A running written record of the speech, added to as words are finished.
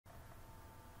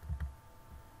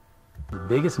The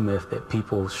biggest myth that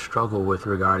people struggle with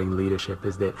regarding leadership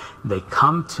is that they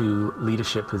come to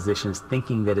leadership positions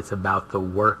thinking that it's about the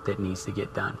work that needs to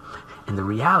get done. And the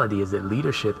reality is that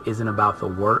leadership isn't about the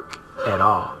work at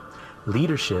all.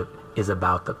 Leadership is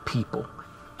about the people.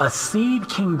 A seed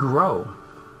can grow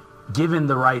given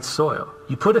the right soil.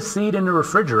 You put a seed in the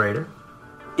refrigerator,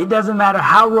 it doesn't matter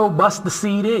how robust the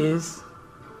seed is,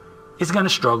 it's going to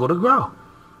struggle to grow.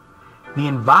 The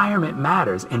environment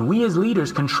matters, and we as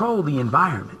leaders control the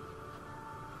environment.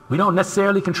 We don't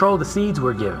necessarily control the seeds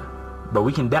we're given, but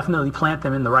we can definitely plant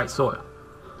them in the right soil.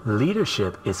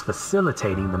 Leadership is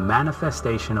facilitating the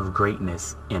manifestation of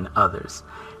greatness in others.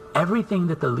 Everything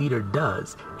that the leader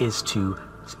does is to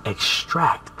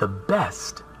extract the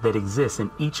best that exists in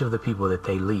each of the people that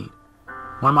they lead.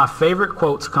 One of my favorite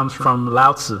quotes comes from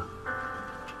Lao Tzu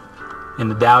in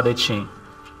the Tao Te Ching.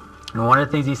 And one of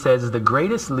the things he says is the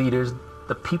greatest leaders,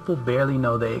 the people barely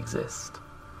know they exist.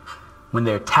 When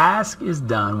their task is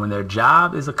done, when their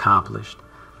job is accomplished,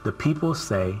 the people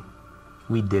say,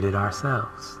 we did it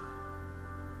ourselves.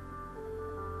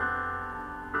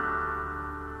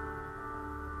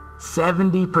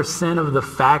 "70% of the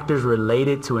factors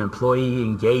related to employee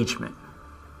engagement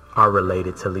are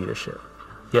related to leadership."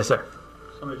 Yes, sir.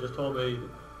 Somebody just told me,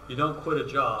 you don't quit a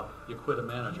job, you quit a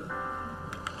manager.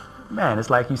 Man, it's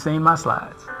like you've seen my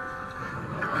slides.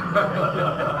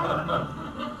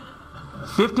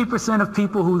 50% of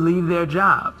people who leave their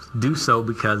jobs do so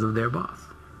because of their boss.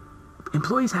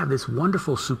 Employees have this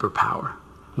wonderful superpower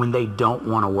when they don't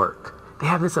want to work. They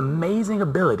have this amazing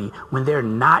ability when they're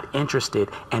not interested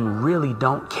and really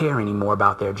don't care anymore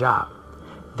about their job.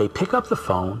 They pick up the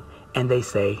phone and they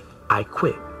say, I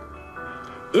quit.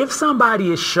 If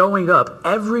somebody is showing up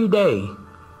every day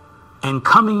and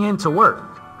coming into work,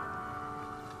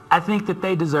 I think that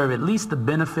they deserve at least the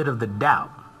benefit of the doubt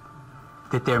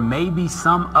that there may be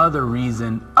some other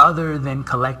reason other than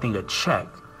collecting a check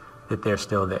that they're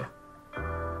still there.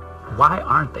 Why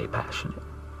aren't they passionate?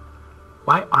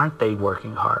 Why aren't they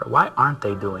working harder? Why aren't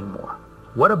they doing more?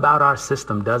 What about our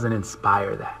system doesn't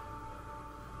inspire that?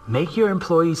 Make your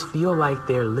employees feel like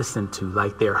they're listened to,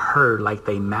 like they're heard, like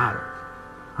they matter.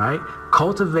 Right?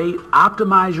 Cultivate,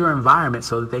 optimize your environment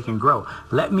so that they can grow.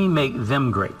 Let me make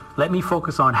them great. Let me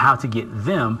focus on how to get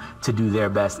them to do their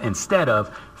best instead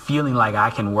of feeling like I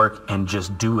can work and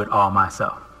just do it all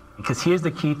myself. Because here's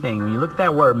the key thing. When you look at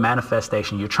that word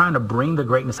manifestation, you're trying to bring the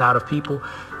greatness out of people.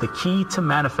 The key to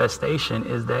manifestation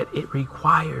is that it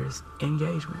requires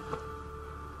engagement.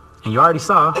 And you already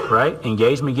saw, right?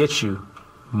 Engagement gets you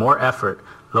more effort,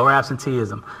 lower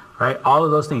absenteeism, right? All of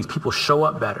those things. People show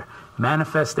up better.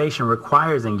 Manifestation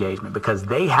requires engagement because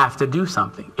they have to do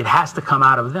something. It has to come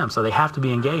out of them, so they have to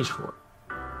be engaged for it.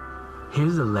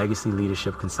 Here's the legacy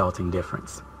leadership consulting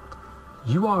difference.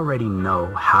 You already know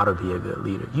how to be a good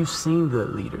leader. You've seen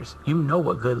good leaders. You know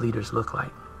what good leaders look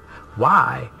like.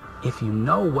 Why, if you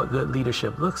know what good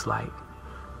leadership looks like,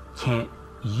 can't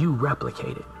you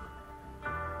replicate it?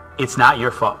 It's not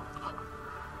your fault.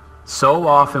 So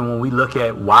often when we look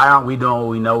at why aren't we doing what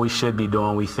we know we should be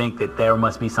doing, we think that there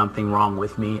must be something wrong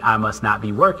with me. I must not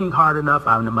be working hard enough.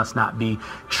 I must not be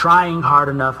trying hard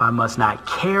enough. I must not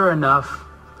care enough.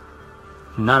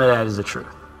 None of that is the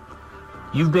truth.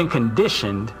 You've been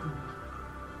conditioned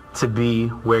to be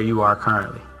where you are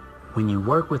currently. When you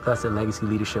work with us at Legacy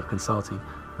Leadership Consulting,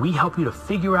 we help you to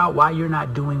figure out why you're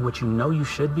not doing what you know you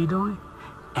should be doing,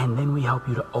 and then we help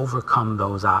you to overcome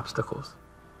those obstacles.